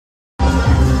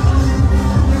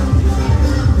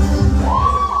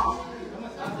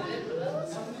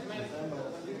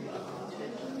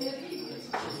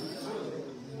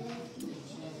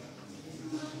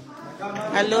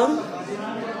Allô?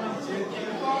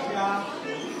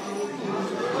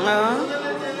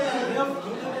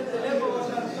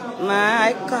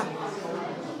 Maika.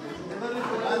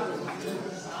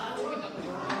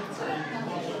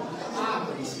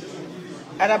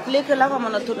 Rappelez que là,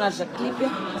 on a tournage clip.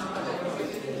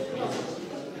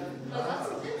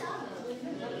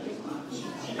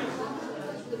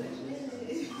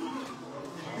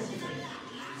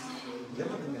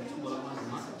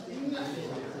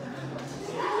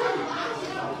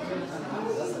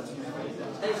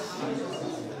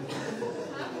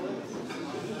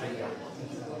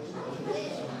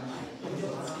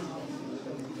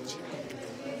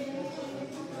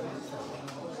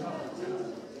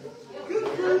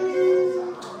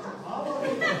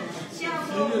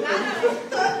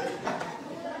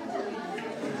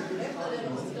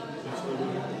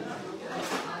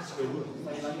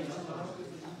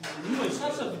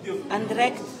 En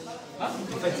direct.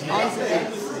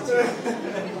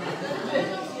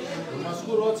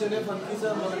 Mashukuru wote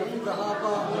nefankiza mnafika hapa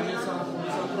kuonyesha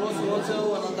cross wote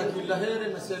wanatakia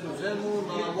heri na sehemu zenu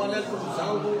na wale ndugu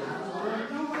zangu.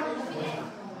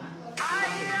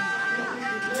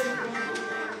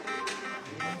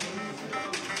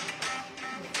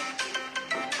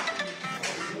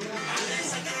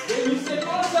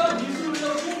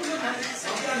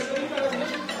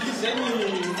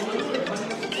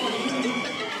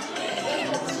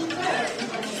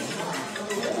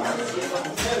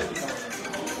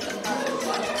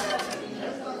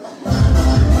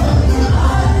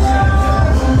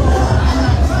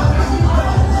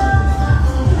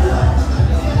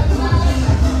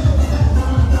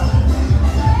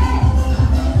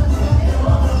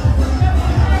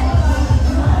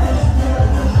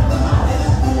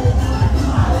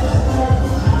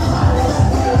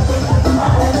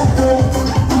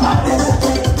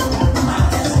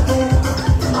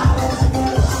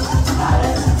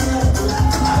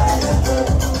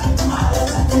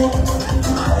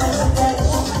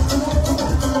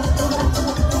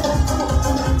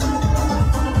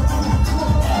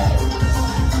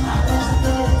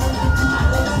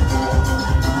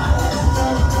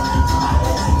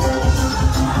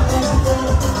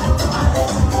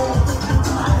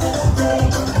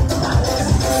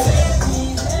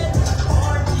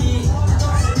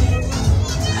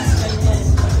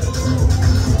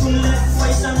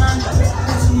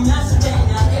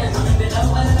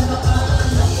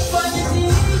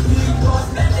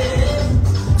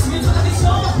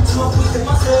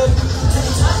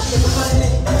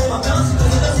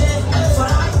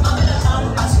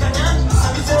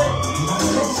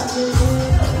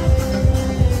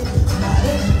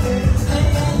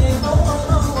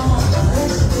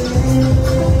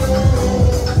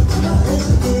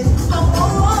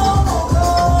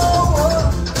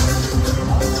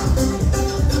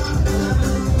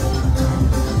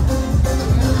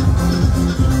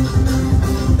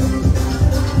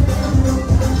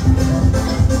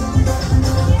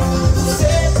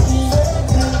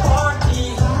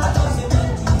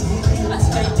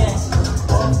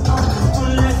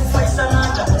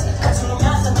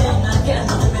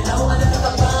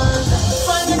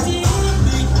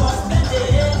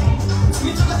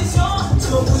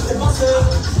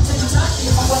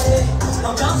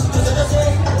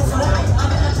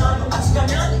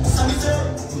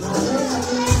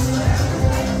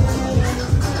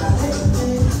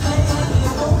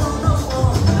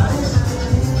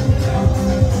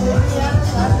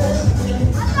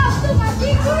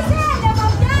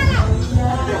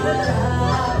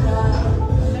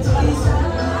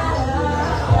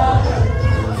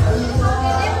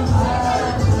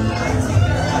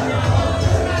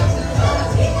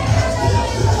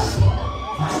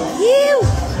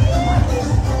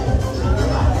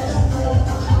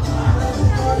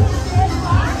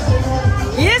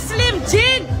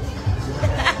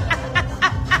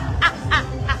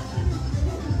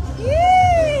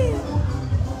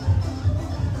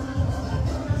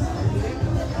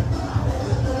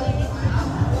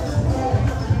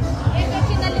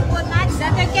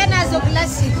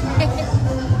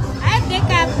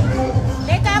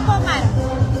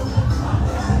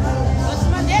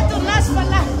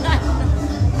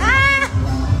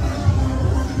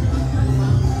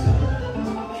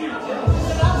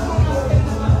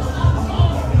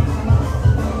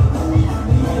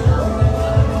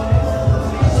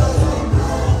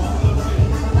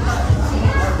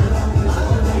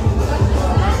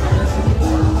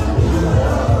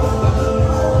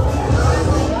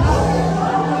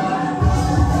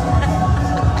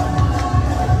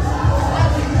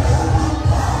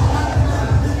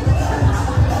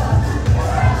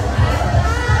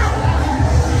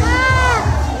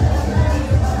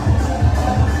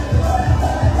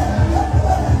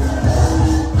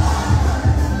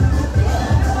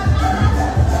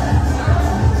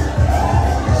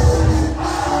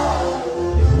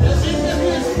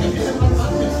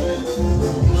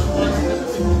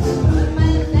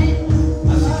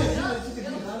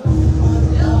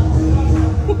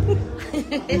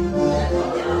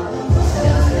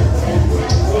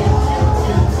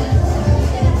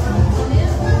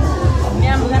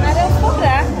 Miambina nareo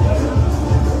fora.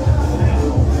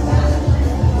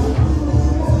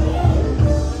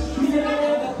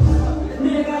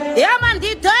 Eu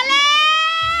mandi dole.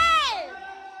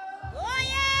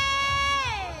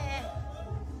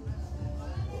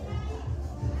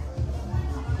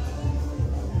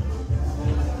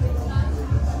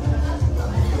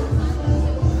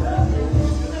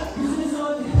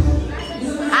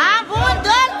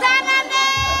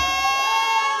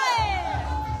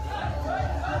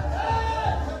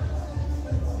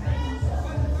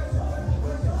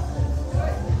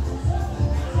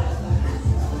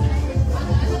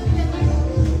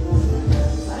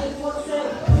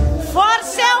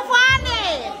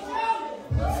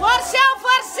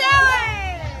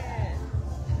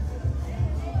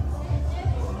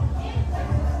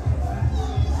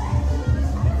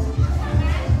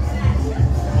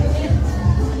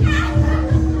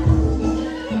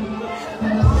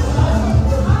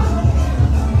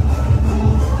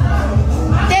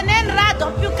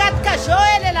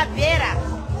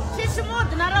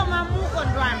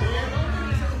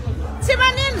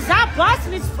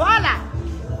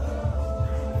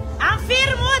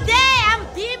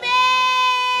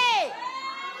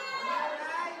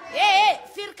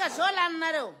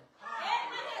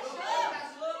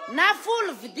 Na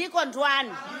full vidiko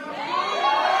Johane.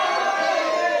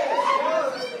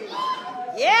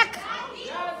 Yek.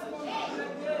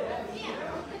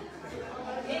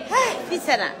 Hey,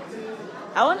 fisana.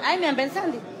 Awon ai mi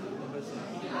ambensandi.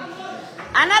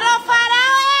 Anaro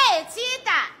farawe,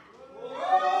 cita.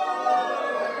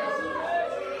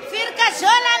 Firka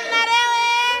jola nareo.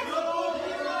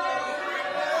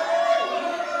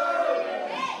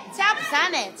 Champ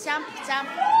sane, champ.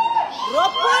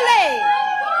 Ropole.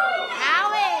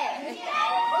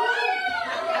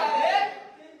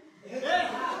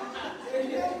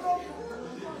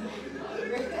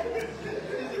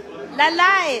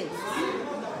 Lalai.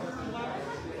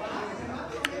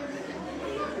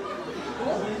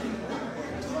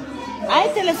 Ai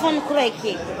telefone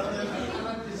kureki.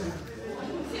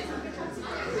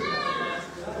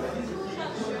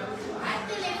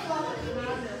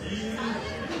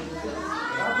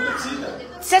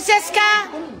 TSIKA.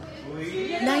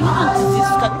 Na hiyo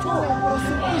TSIKA tu.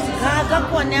 Kaga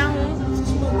kwa nyangu.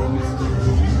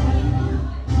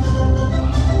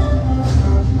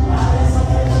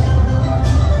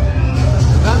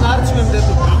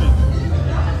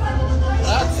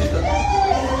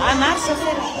 Anarsa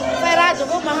ferrado,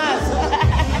 vou amarrar.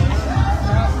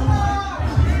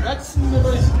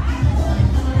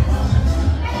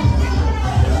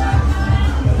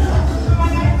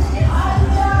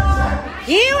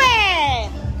 Hira!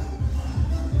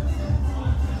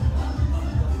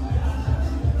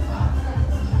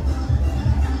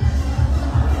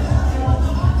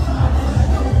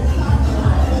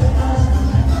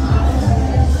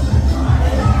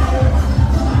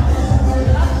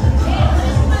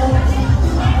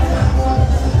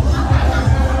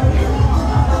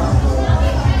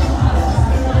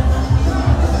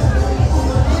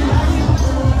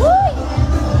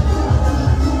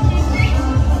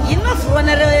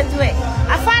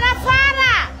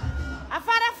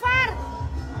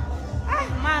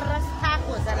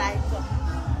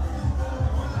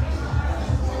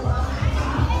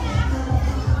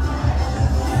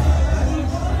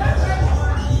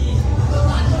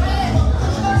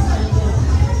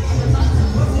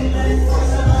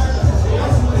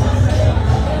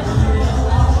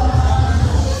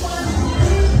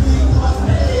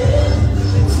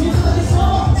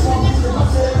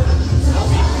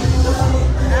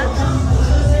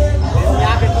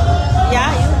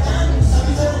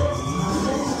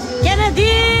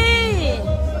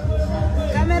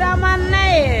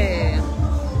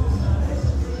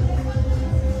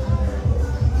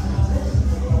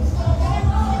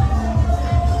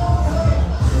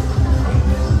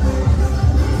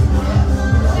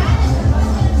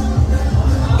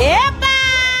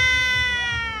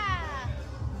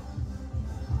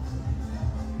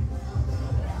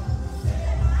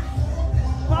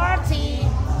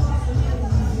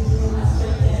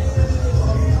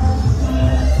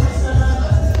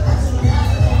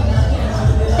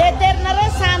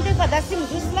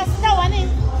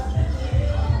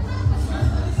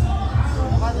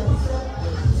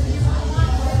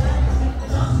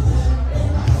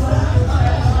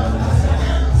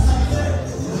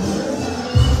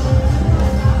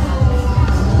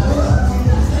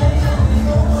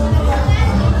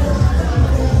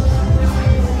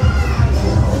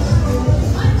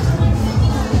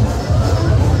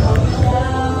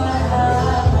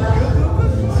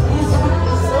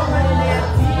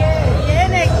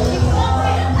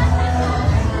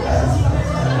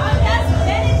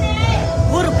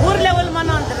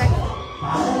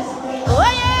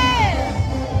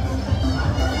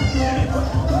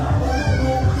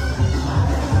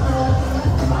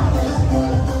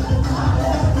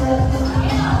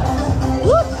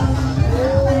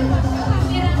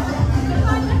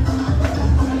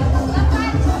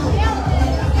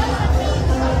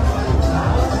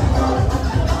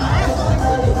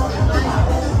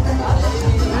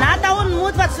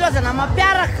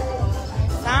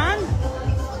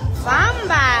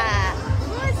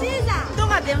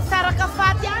 dia misaraka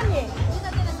faty any.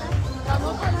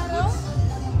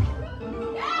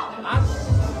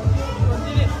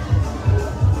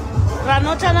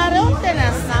 Ranotra nareo no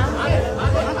tena samy.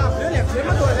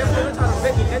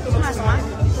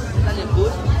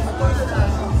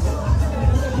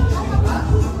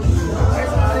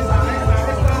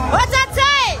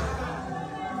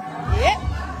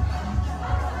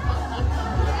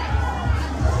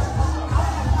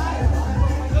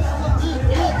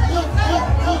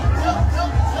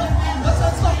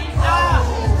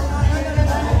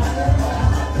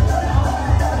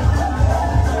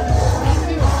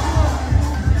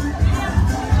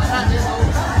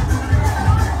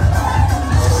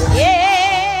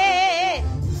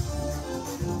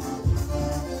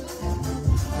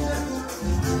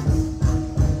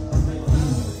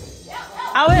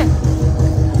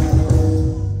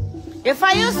 If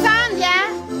I use sand, yeah?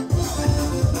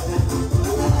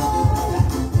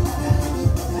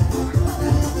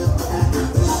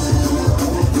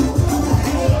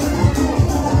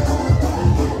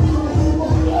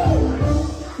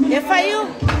 If I use...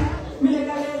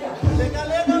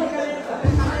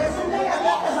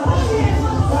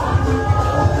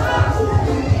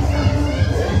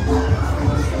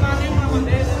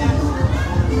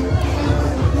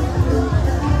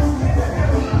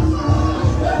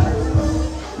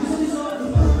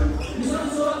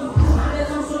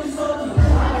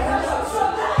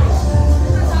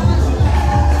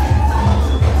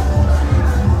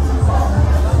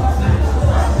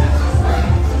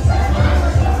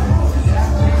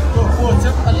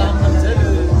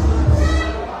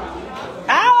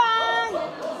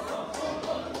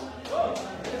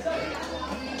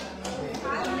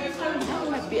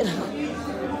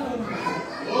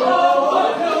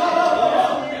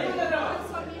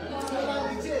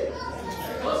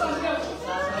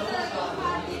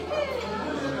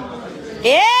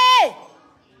 Hey!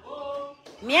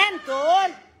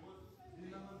 Mientol!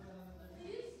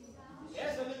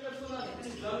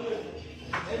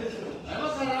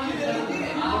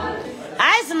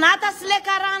 Ai, znata sle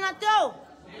karana teu.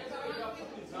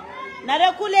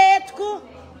 Nareo kuletku.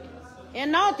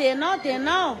 Enao.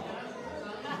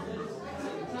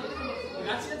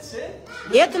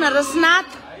 Eto nareo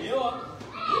snata.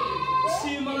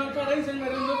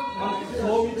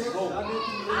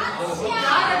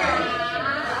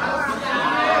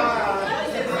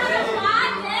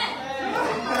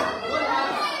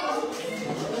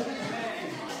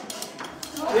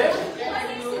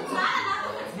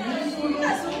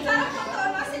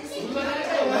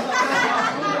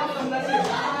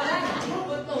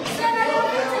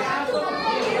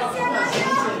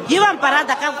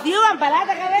 Viu uma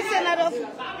parada cabeça na rofa.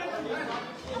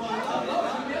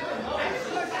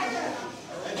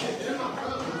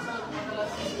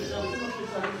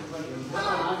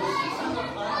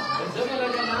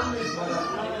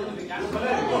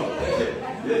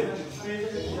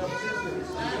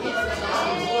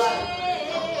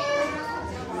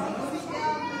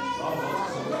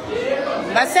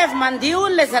 Basef mandiu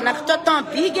les anak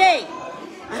Totoim-Bitana.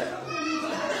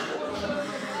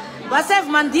 Basef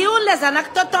mandiu les anak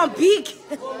Totoim-Bitana.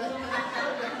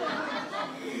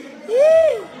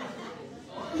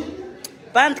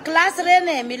 Band class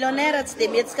rene milionaire tsy de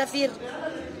mety kafiry.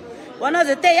 Hoanao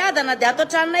zay te hiadana dia ato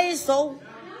an-tranonay izao.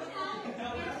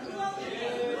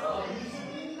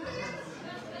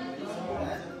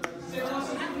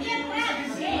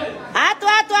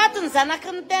 Ato ny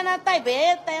zanaky ny tena taibe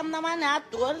tay aminamany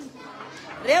ato dôly.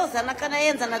 Reo zanakana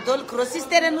enjana dôly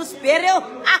grossiste renosy be reo.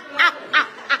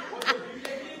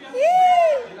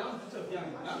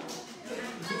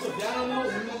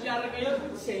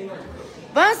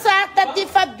 Bonsoir tati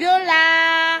Fabiola.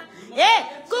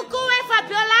 Coucou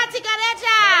Fabiola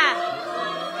cigaretta.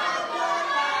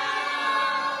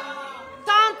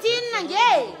 Tantine,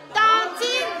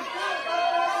 tantine.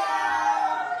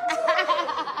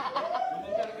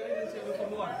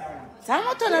 Sana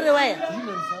mo to nareo ay?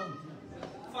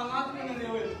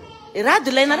 Ira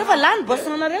D-Lain nareo fa lany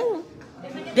bosina nareo.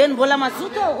 Dia mbola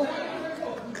mazoto.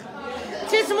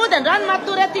 Tsisy mody andrano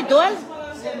matory aty dôly.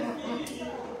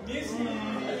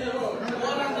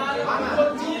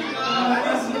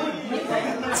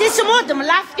 Tsisy mody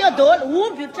milafika eo dôly.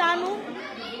 Omby io trano.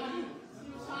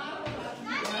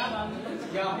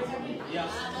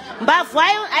 Mba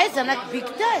voay ay zanaky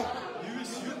biky teo.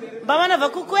 Mba manava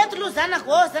kokoa eto aloha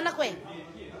zanako. Zanako e.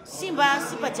 Simba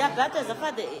jiaby ato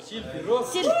azafady.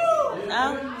 Sily.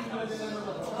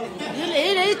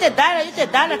 Io te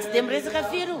dala tsy de miresaka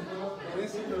firy io.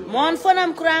 Moany foana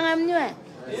mikoragna amin'io e.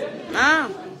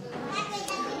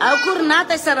 Akory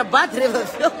nata sarabady rehefa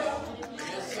aveo.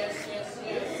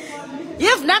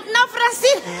 You've not now,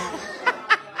 Francine.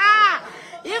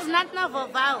 You've not now,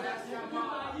 vaovao.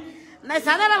 Na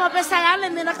izany raha mampiasa ihany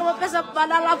menaka mampiasa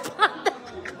manalapanda.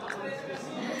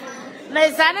 Na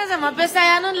izany aza mampiasa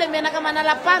ihany le menaka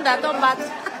manalapanda atao mbato.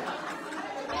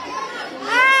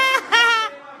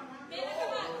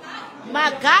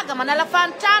 Magaga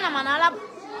manalafantrana manalap.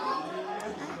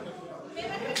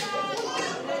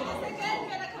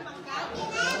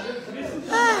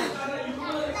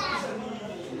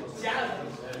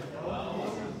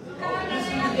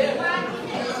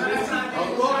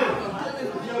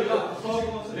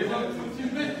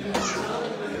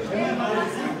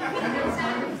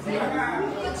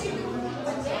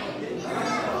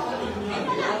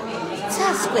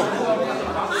 Tsasque.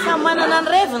 Samana nan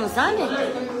revon zany.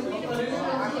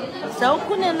 Zao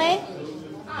koa ne.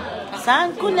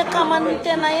 Zany koa ne kamany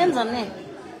tena enjany.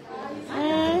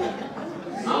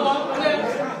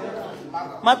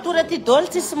 Matura ty dolo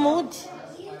tsisy mody.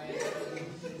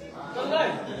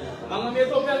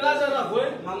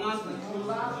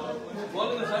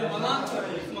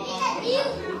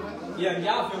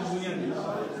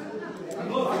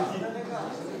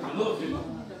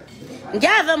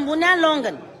 Ngiava ambony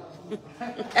alongany.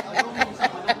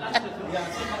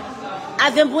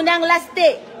 Avy ambony any lasite.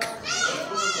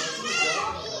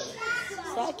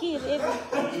 Saki revo.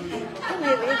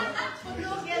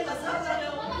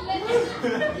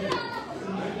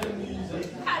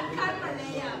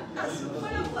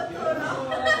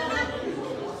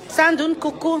 Sandun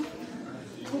kuku.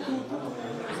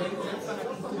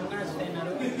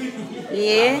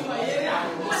 Yeah.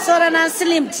 Sora na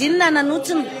slim jean na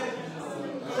nanutin.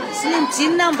 Slim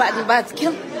jean na mbad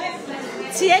kyo.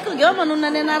 Si eko gyo manuna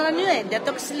ne narani e. Dia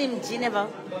tok slim jean e ba.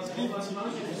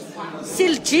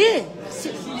 Silji.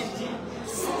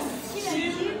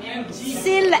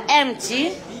 Sil MG.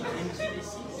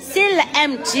 Sil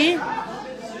MG.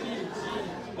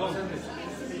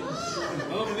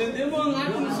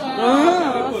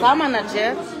 Fa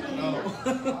manager.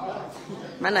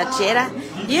 Managera.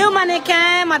 You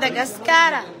mannequin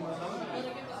Madagascar.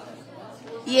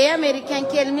 Ye American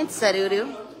kelmint saruru.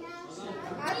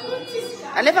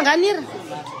 Ale panganir.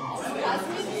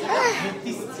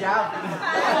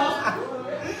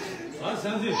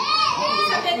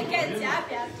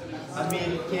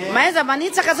 Mas a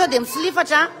banitza casou de slifa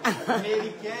já.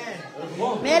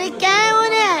 American,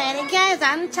 American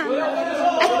zancha.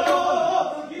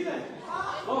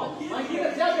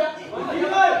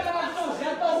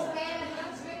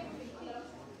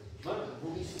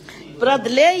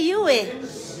 Bradley, you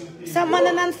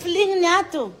Samana nan fling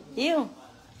niato. You.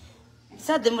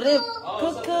 Sa demre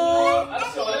coco.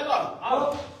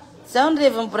 Sound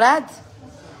reven brad.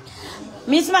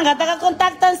 Miss Mangataka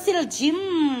contactan still Jim.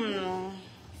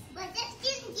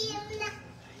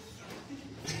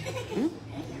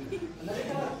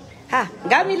 Ha,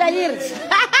 gami lahir.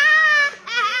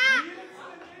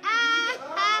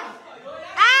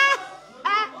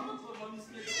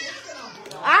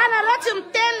 Ana rochum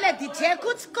telle di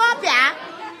chekuts kopia.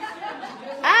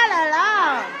 Ala la.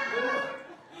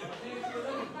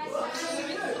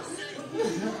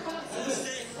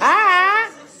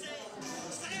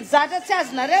 Zata tsy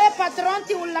azonareo patron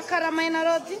ty olona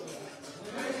karamainareo ty.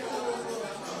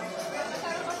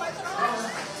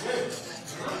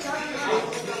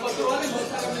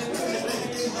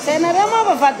 Sainareo ma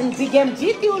vavadiny bigy am'dy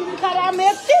ty olona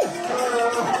karameo ty.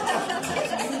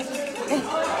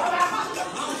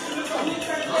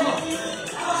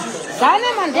 Zany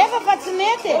mandefa fa tsy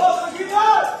mety.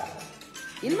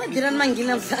 Ino madirany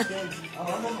mangina am'zany?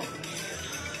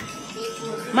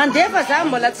 Mandefa za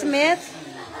mbola tsy mety.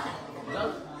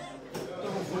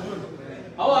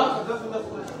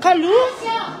 Kalu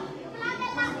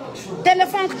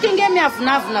telefone ko tinge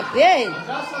miavonavona be.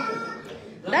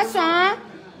 That's all.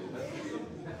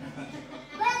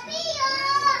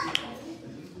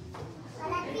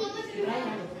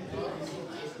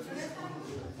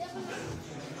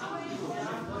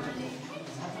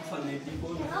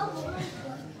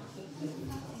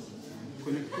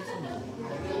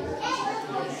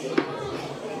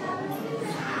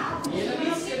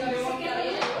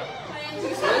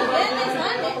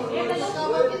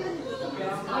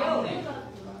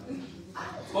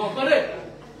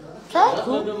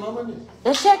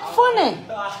 Eșec fone.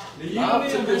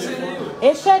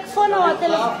 Eșec fone o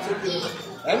telefon.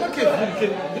 Ai mă că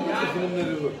film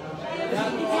nereu.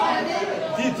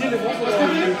 Ti telefon fără.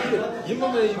 E mă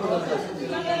mai important.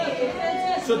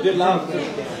 Să de la.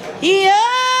 Ia!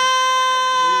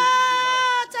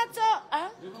 Tato.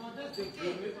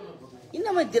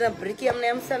 Ina mă dira brichi am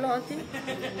nem salonti.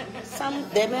 Sam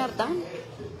de merda.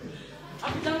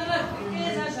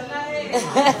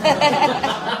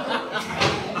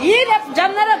 Hira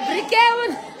jamnara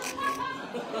brikeun.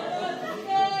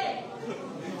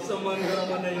 Saman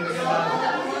garamana yun.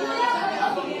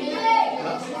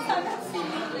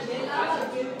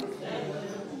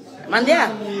 Mandia.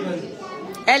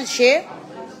 Elche.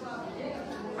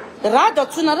 Rado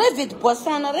tsuna vid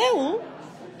poisson nareo.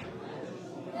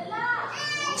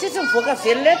 Tsitsy mivoaka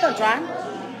velona eto androany.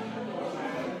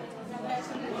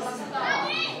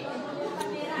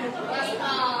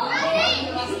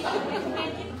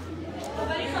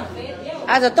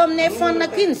 Aza atao amin'ny iPhone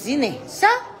kiny ziny sa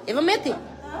efa mety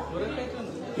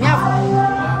miavo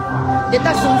de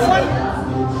tazomy foana.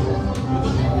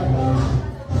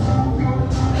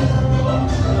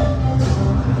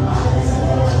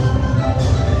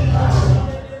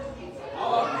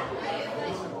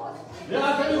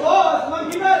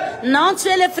 Non, tsy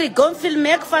hoe le frigo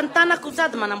mifilmeko fa ny tanako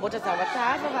sady manamboatra zavatra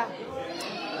hafa fa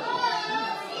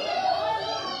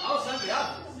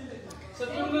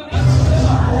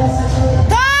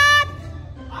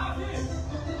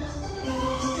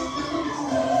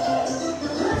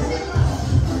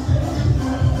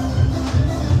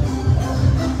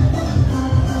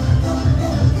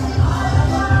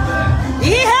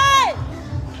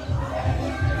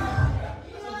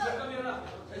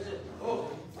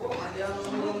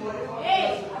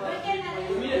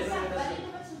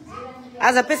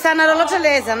aza ampiasanareo loatra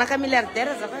le zanaka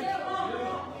milliardaire zafady.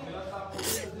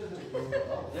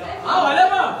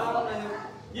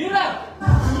 Hira!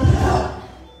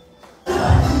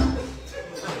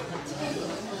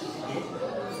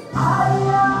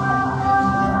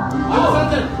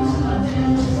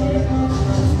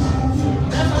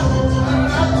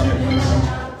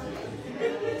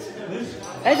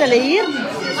 Aiza le hira?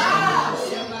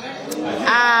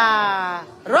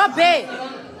 Robe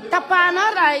tapahana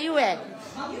raha io e.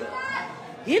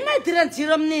 Inona idirany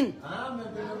jiro amin'iny?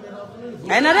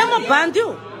 Hainareo moa bandy io.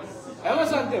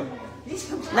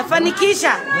 Na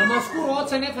fanikisa. Namaskuru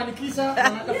ohatsy ane fanikisa,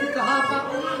 manakafika hafa,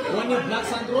 ho an'ny black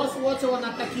sandros ohatsy ho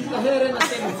anatakika here na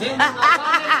tencemena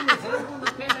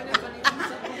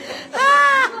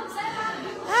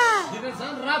dina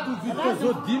zany raha dovitiko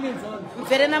zao dimy zany.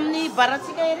 Miverena amin'ny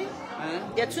baratsika ery.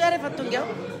 Dia tsoe rehefa tonga eo.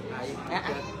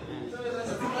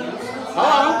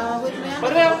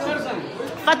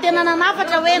 Fa tena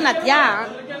nanafatra hoe Nadia.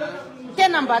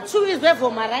 Tena mba tsoa izy hoe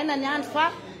vao maraina ny andro fa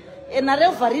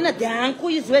nareo varina dia any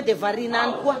koa izy hoe dia varina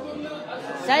any koa.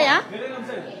 Zay a?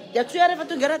 Dia tsoa rehefa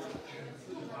tonga raha.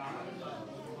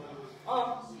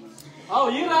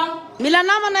 Hira! Mila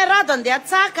namana rado andeha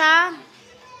tsaka.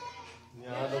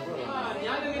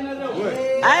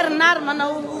 Ernaivo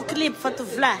manao clip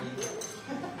fatovla.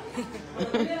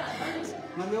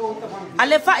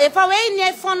 Efa hoe ny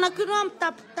iPhone kino amin'ny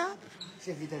tapitap.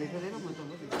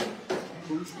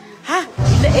 Ha,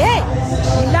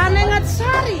 ilana anaty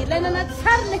sary, ilaina anaty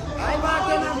sary.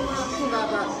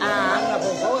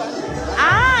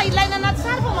 Ilaina anaty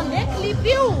sary fa mandeha clip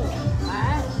io.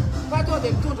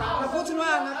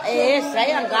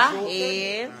 Zay anga.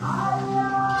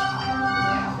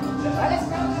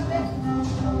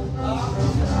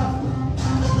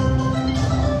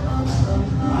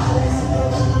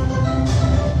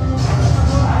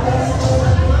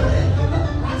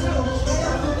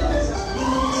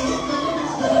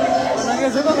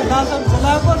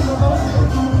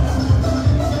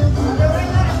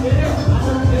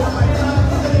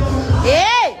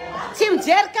 Tsy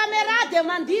mijery kamera dia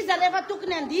mandiza rehefa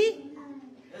tokony andiha.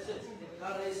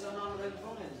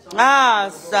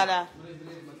 Zala.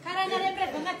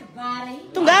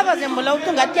 Tonga zay mbola ho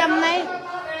tonga aty aminay.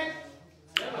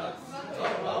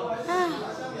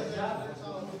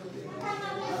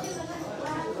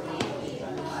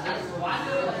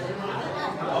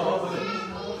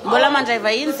 Mbola mandray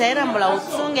vahiny zay raha mbola ho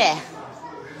tsonga e.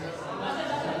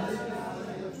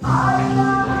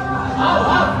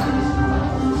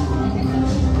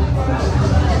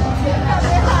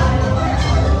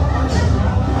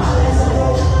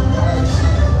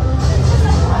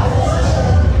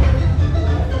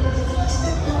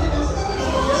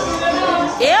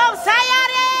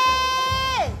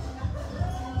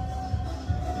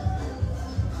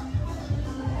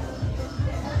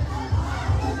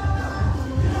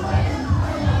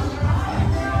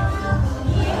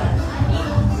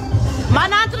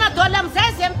 Manantona dolo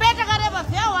amizay zay mipetraka rehefa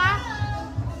avy eo a.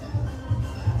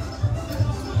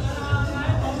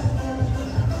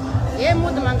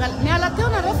 Mody miala teo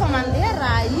nareo fa mandeha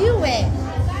raha io e.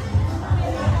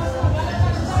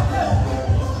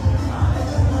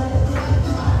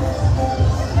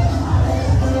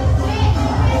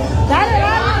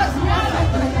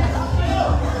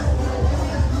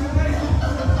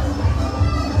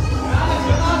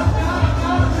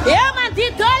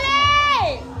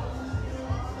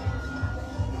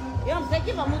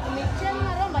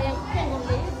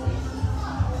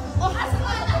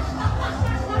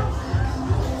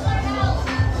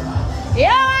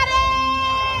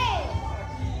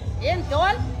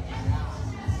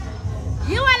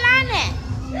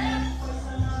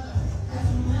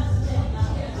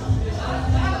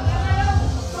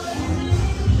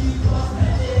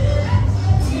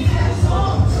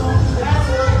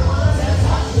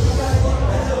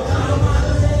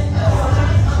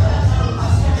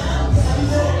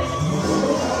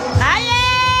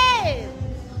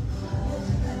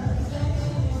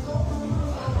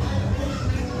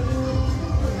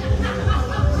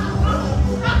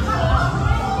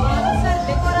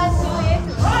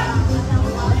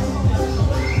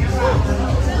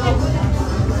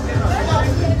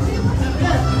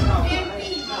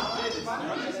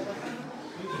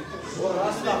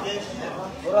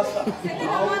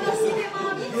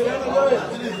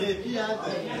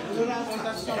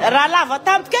 raha lava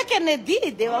tampoka Kennedy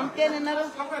dia amin'ny teny anareo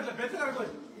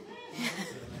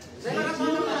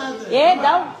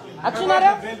dao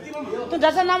atsonareo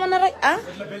tondrasa namanareo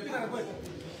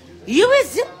io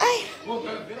izy ay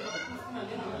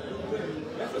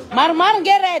maromaro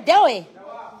nge red ao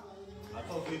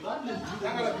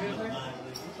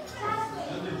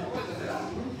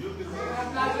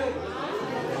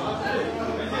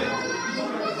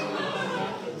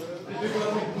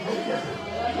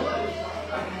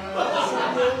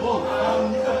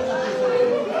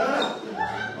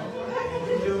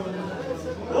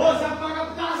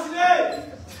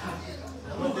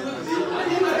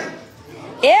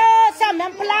sa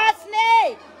même place né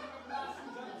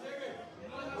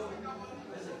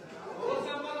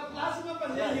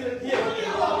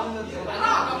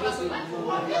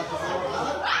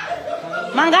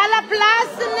mangala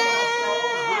place né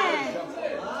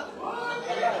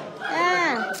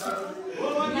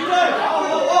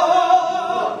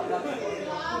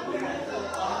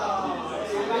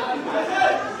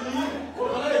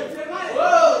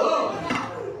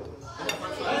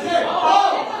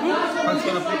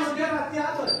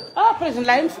oh, prison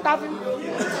lain stop.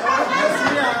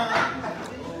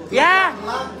 Ya.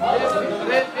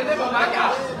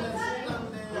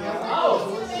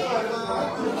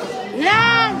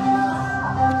 Nah.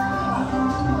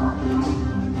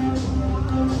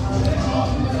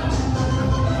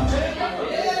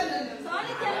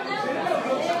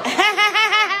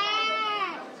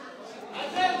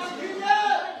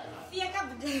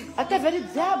 Até very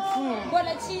diabo.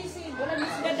 Bola cheese, bola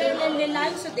misy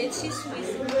lelay so de cheese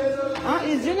izy.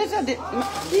 Izy io nefa de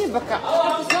ivaka.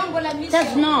 Bola misy.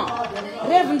 Tazona.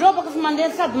 Revindreo baka fa mandeha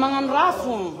sady magnano raha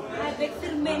fo. Avec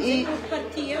ferment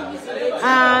partie izy.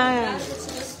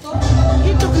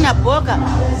 Io tokony aboaka.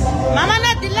 Mama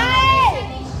NADIA.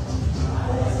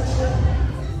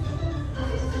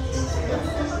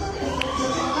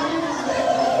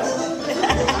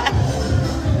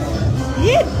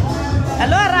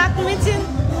 Allora raha mihitsy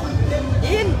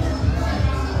ino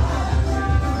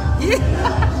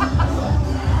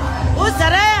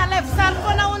ozare alay visary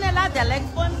foana hony ala dia alaiko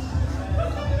foana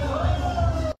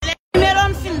le numéro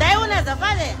ny finday hony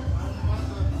azafady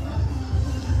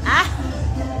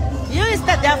io izy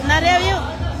tadiavinareo io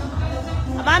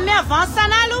ava miavance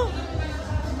analo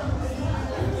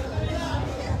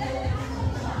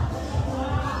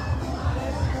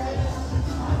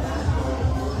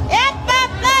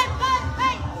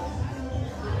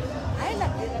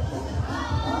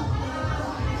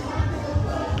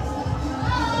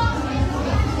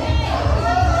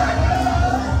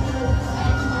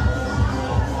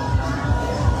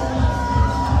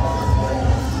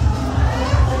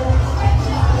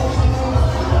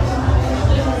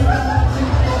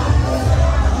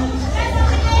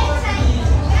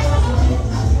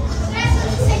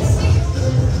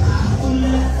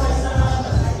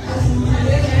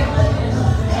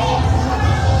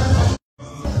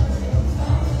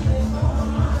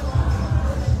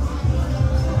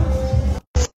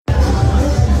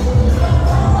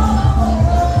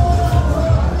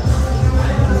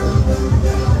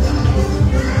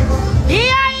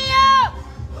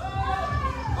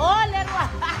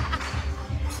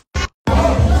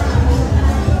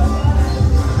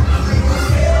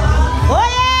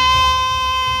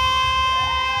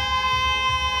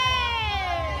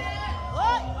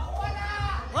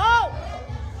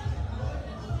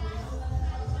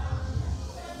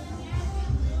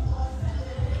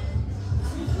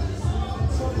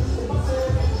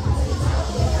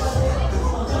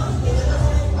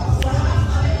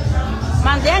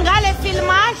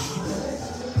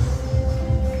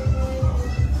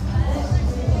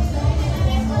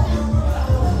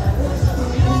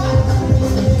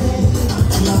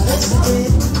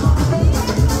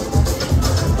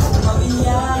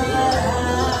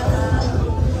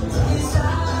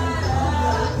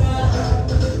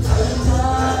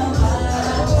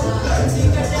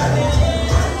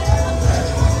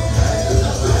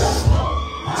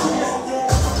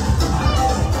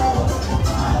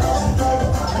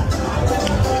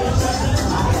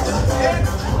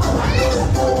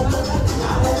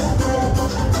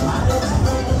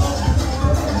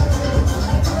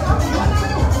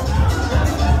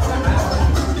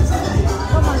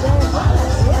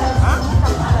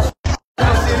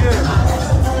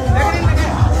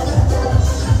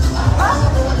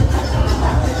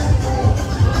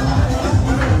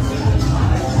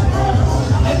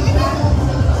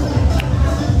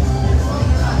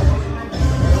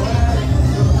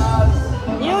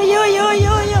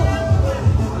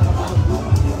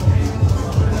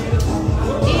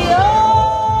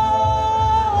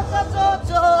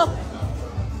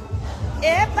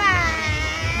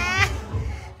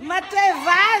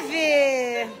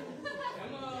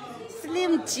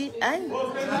Slim G. Ay.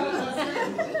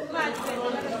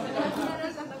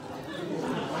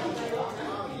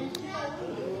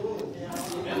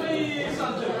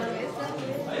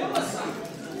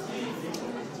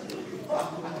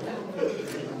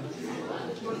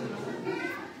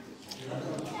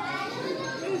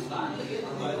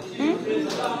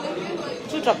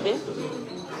 Tapi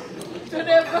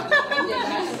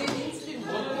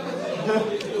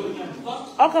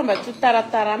aku mbak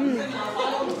taram.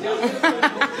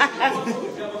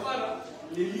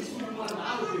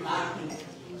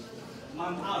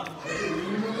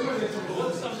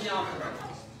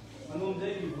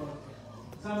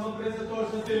 Sama apresentator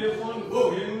sa telefone,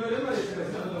 ele não lembra disso.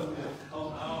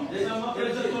 Sama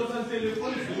apresentator sa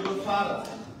telefone, ele fala.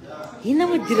 Hina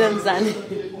mo diramzani.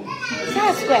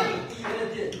 Sasque.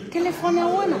 Telefone é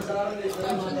ona.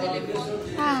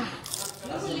 Ah.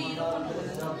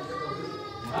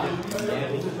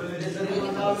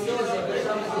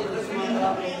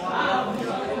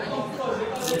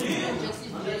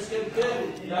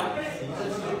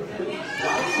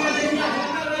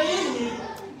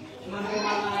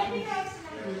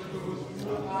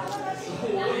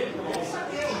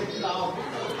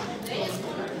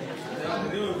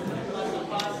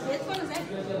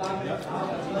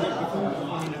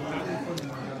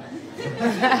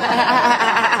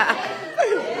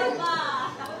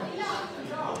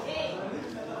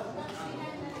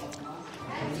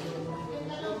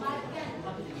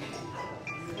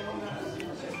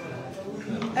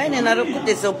 Ai nareo koa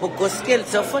dia zao bogosy kely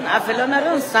zao foana avy aloha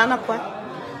nareo ny zanako a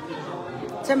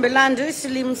tsy ambelandreo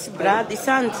slim sy brady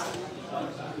isandy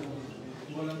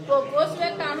Bogosy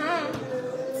hoe kaha.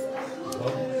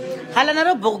 hala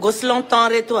nareo bogosy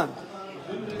longtemps reto a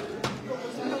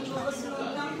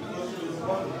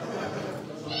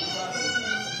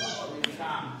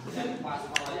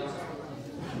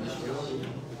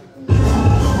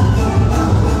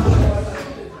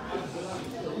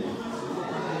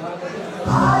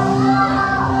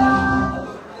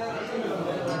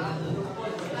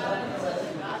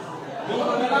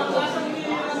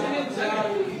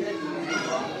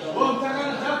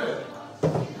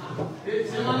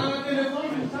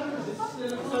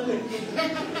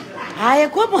Ai,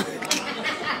 como?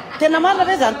 Tem na mala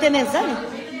vez não tem mensagem?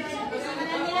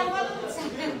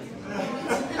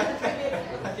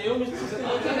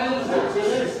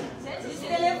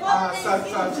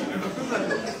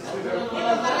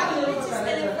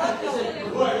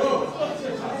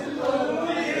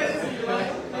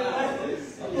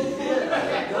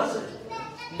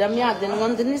 Da minha de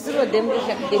não tem nisso o dem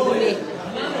deixa de bolê.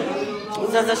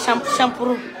 Usa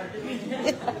shampoo.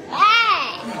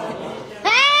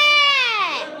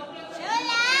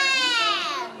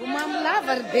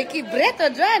 Beki breto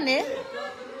Johane.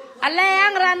 Alla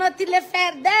yang rano tile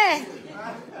ferde.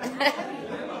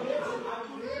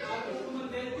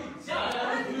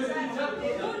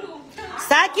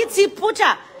 Saki si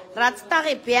pucha.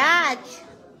 Ratstare piac.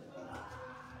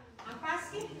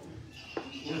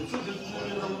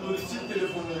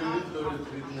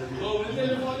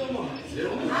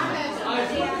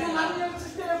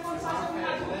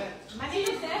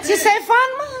 Si sei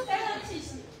fan ma?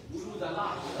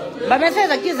 Ba me fez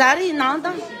aqui zari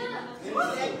nada.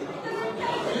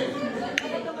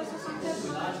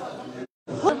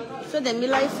 So de mi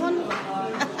iPhone.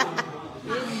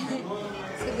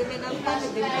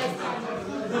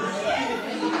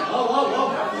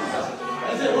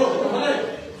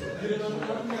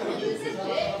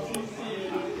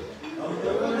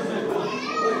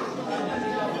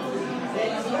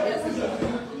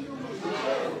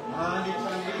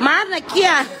 Marna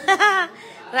kia.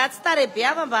 Ratstare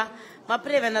piava ma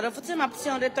prevenere forse ma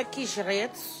opzione reto aqui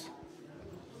shret.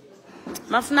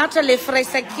 Ma fnacha le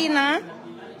fresakina.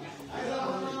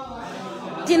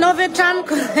 Ti nove chan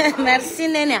merci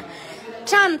nenia.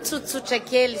 Chan tsutsucha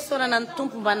kely sora nan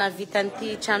tumpo mbana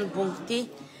vitanty chan bongty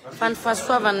fan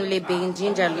fasoavany lehibe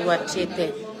indrindra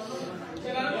lohatrete.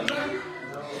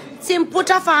 Tsy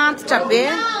mipotra fa antitra be.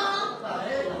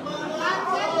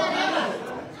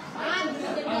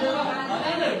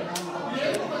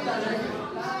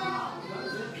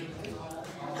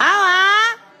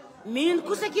 Mino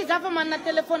kosa ki zafa manana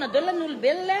telefona dela ny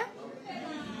olombelona.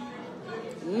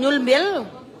 Ny olombelona.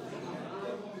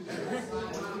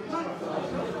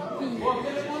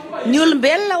 Ny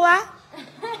olombelona wa.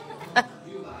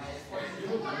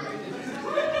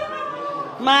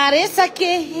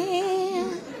 Maresake.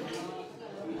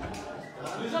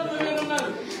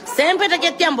 Sempre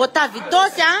perché ti ambota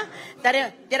vitosy a.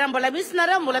 Tera mbola misy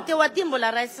nareo mbola teo aty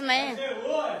mbola raisina e.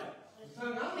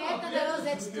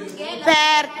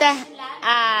 Perto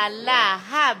alla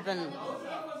haben.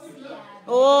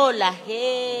 Oh la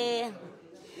he.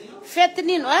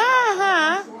 Fetinin.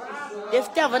 Aha.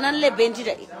 Deftiavana le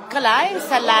benjira. Kalai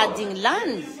salading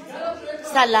land.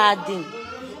 Salading.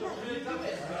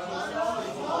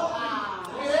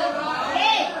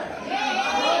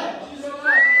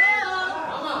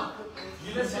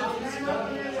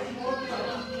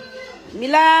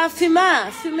 Mila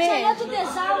fumar, fumer.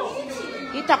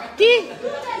 E takti.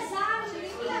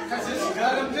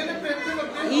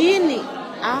 Ini.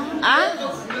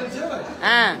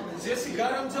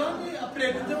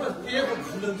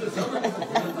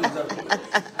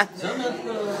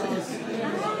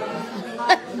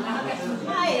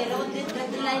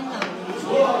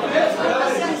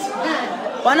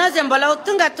 Ona zembola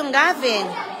tunga vem.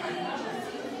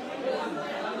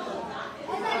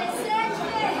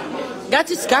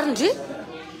 Gati skarnji?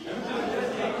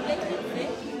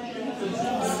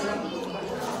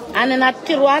 Ana na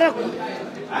tiruara.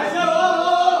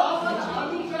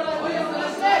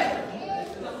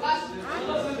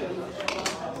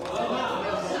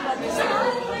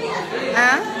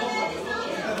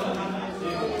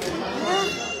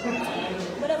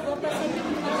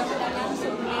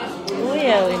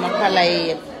 Uy,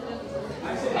 nakalay.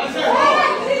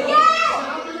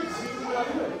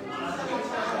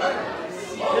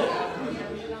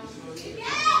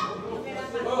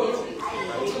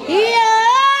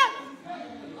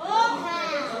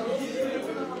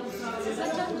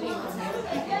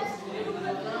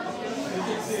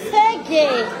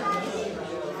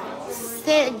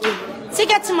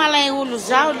 Sika malay ulu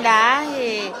zao lah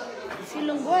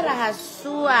silungora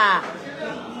hasua.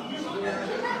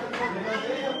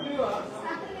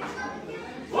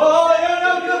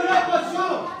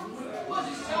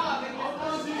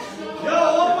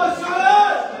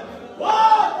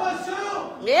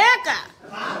 Eka.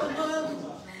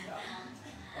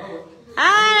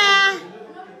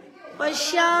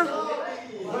 Pasha.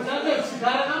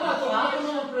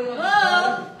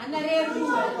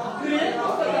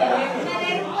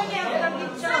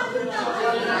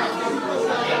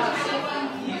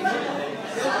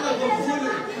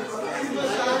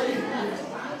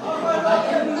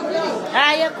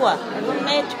 Ai, qua, non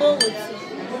metto.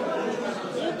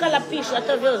 Io calapisco, a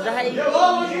te vedo, dai.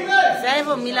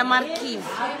 Servo mila marchiv.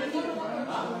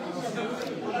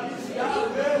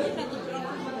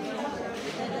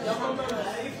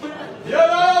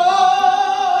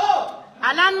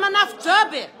 Alan manaf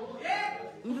jobe.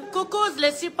 Cucuz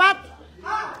le sipat.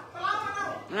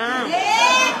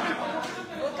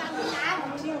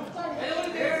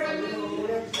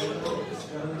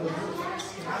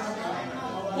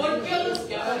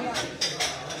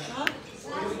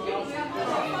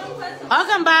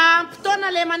 Ogamba, ptona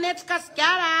le manetes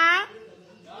cascara.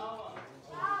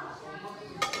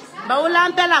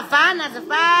 Baulam pela vana,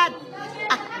 zafad.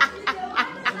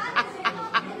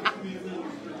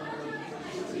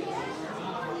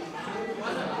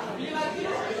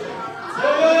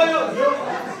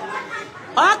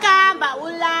 Ogamba,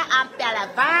 ula ampela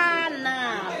vana.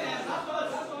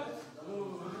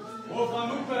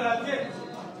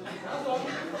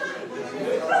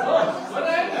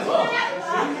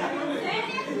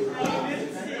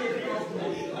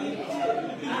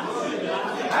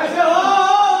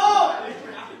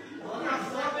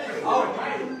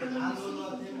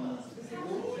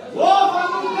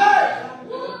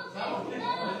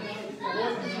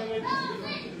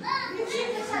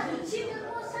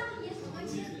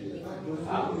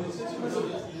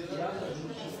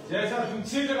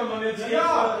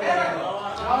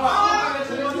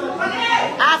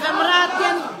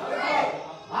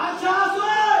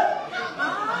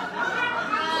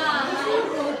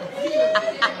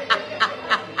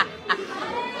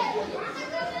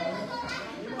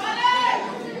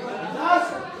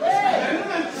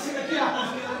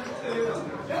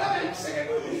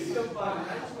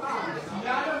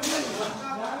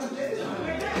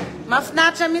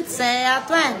 Mafnacha Amizay,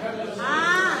 atuen.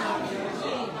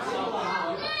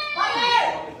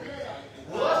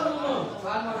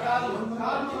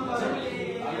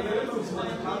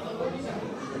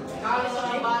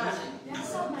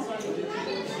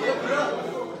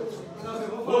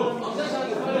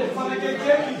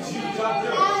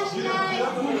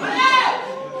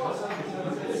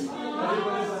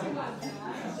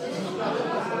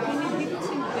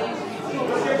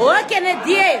 O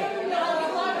Kennedy.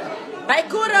 Vai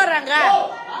cura oranga.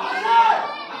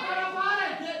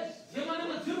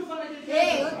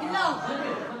 Hey, não.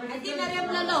 Aqui na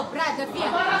rembla não, prata pia.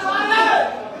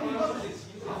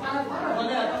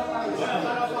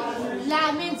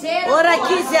 La menzera.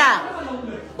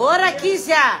 Ora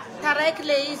kizia. Tarek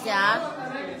leizia.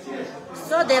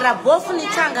 So de rabofu ni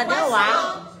changa de wa.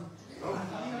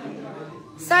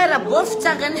 Sai rabofu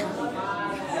changa ni.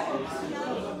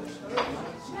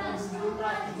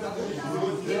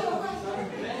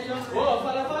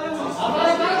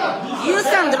 You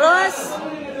Sandros.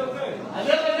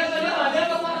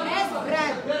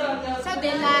 So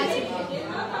D-Lain.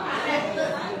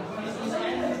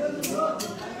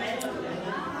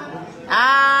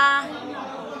 Ah.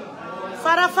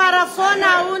 Fara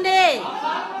fona une.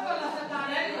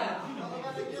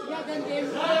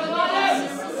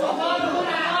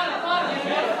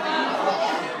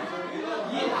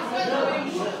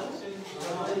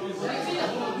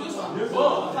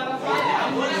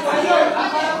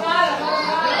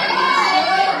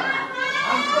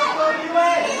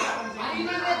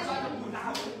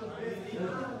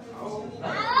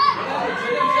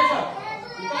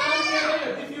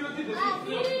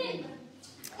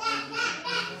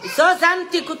 So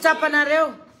zanti kutsapa nareo.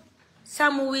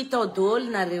 Samuita odolo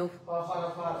nareo.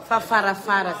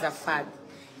 Fafara zafady.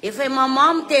 Efa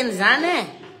mamam ten zane.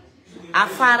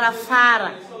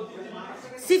 Afara.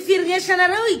 Si firnesha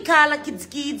nareo ikala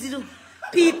kidskidzi.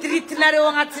 Pitrit nareo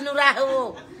angatiny raha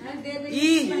o.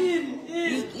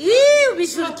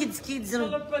 Bishul kidskidzi.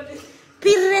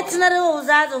 Pirret nareo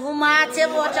zazo humache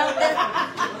vocha o.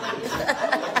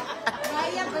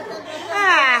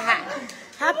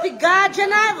 Happy God,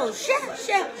 Janavo. She.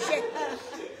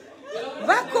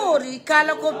 Vakori,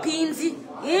 kala ko pinzi.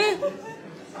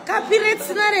 Kapirets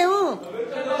nareo.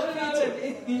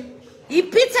 I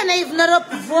pizza na if narop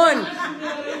phone.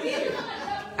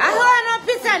 Aho no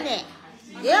pizza ne.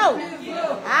 Yo.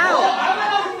 How?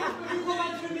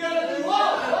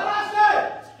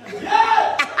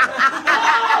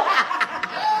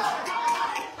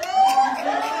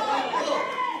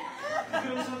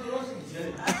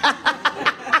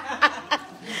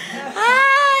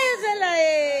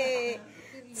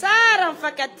 Saram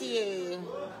fakati.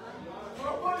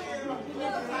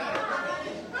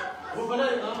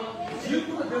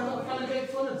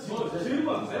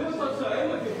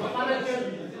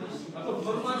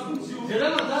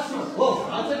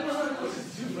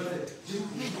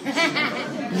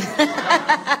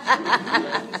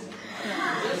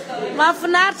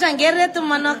 Mafinaritra ngereto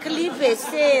manao clipe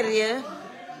sério.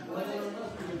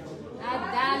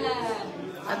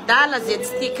 Abdala zay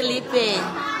tsy tia clipe.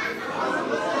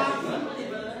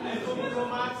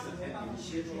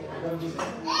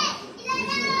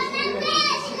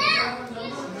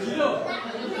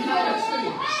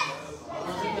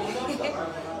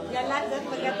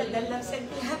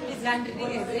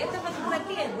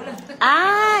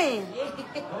 Ai.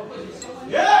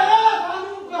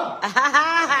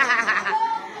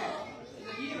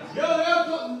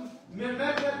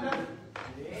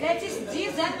 That is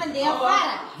Jesus and they are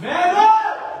fire.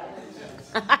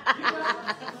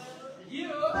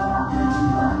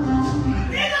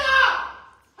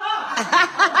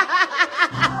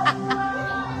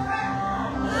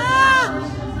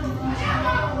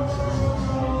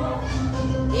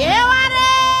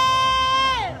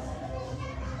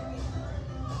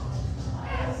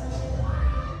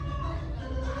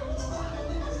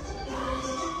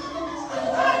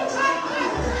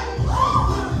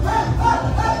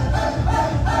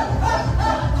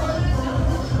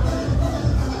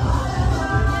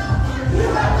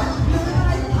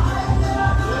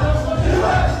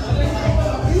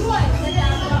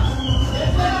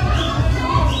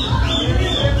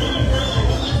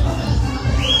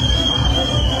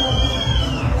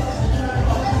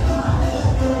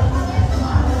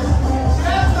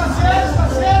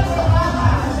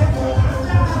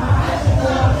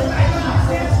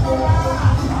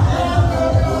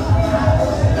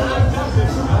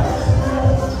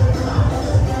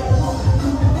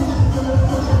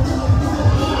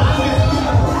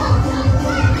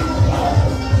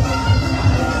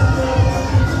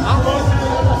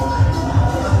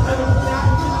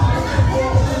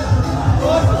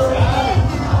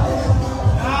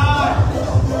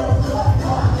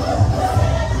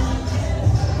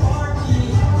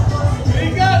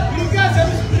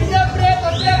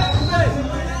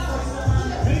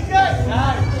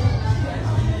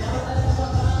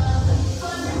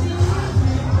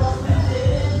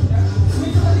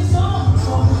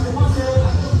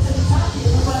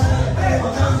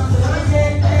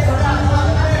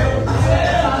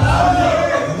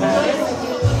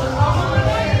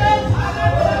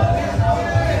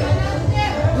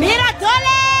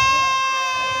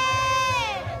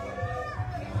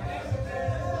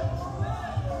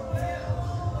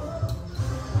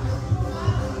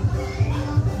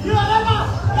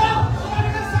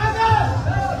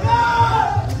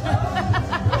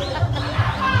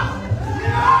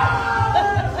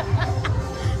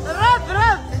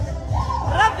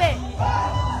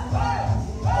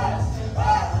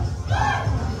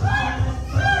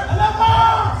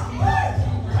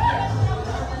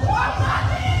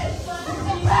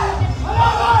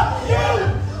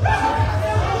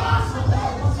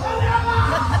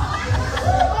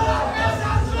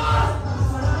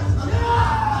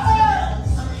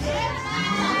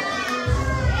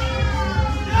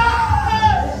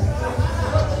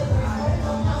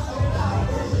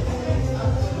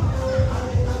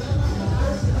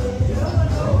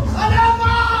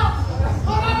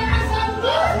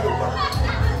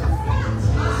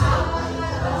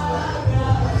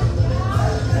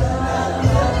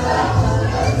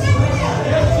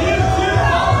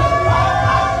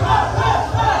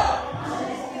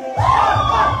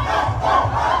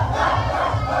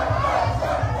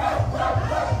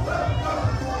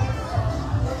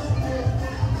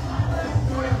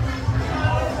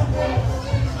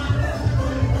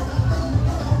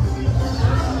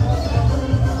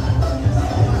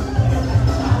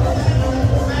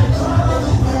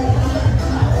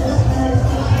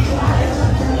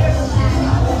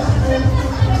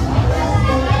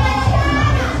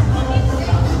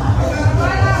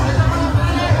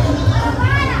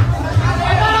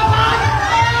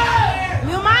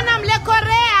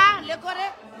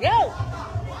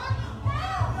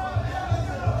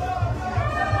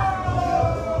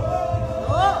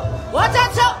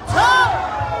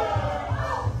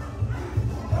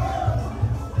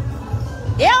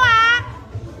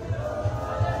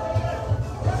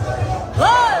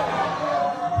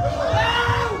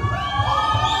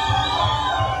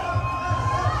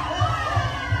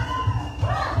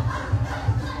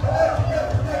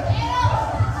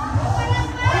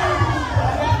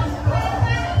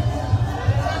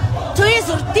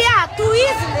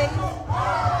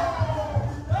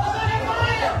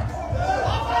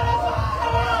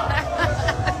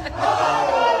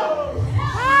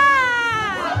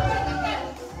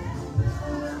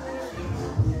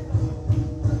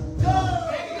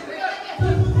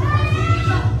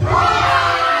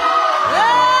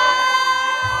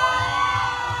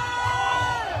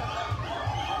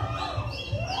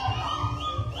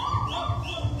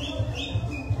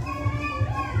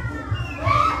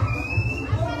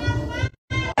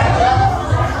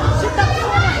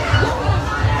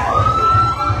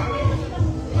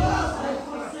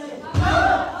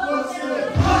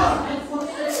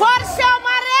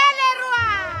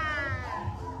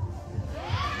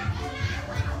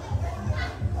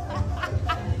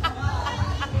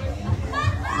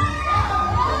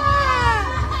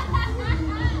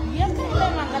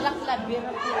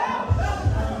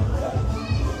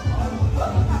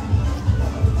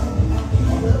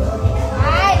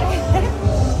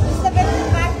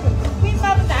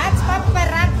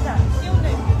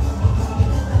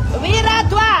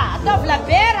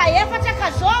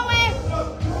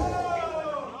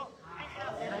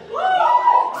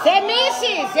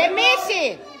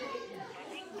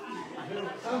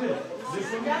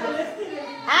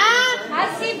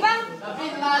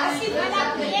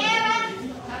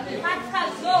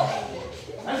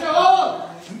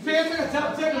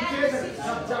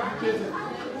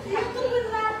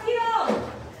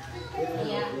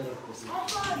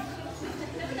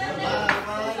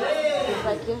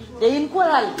 Dia ino koa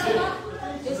raha?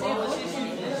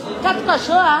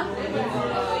 Titokgasyô a?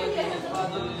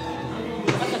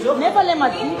 Nefa ilay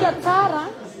madinika tsara.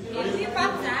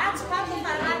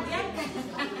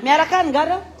 Miaraka any nga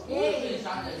reo?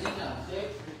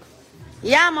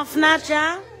 Ya, mahafinaritra.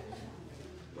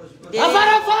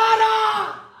 Afarafara!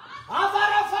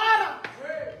 Afarafara!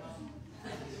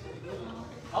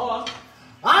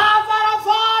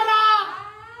 Afarafara!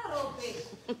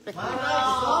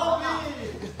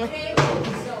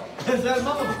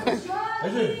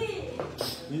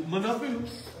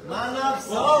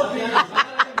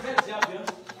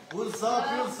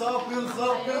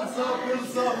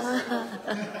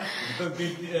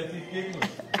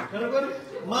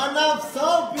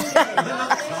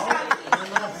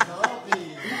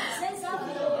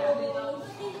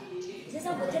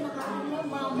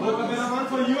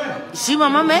 Si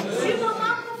mama me?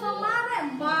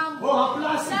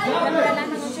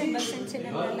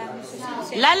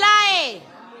 Lalae!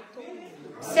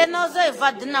 Senao zao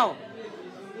evadinao.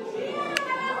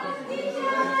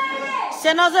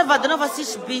 Senao zao evadinao fa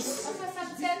sisy bisy.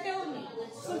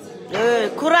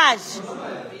 Courage.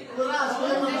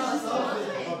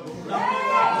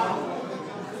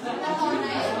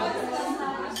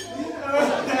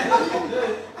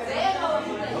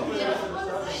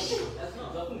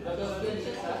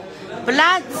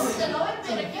 Blats.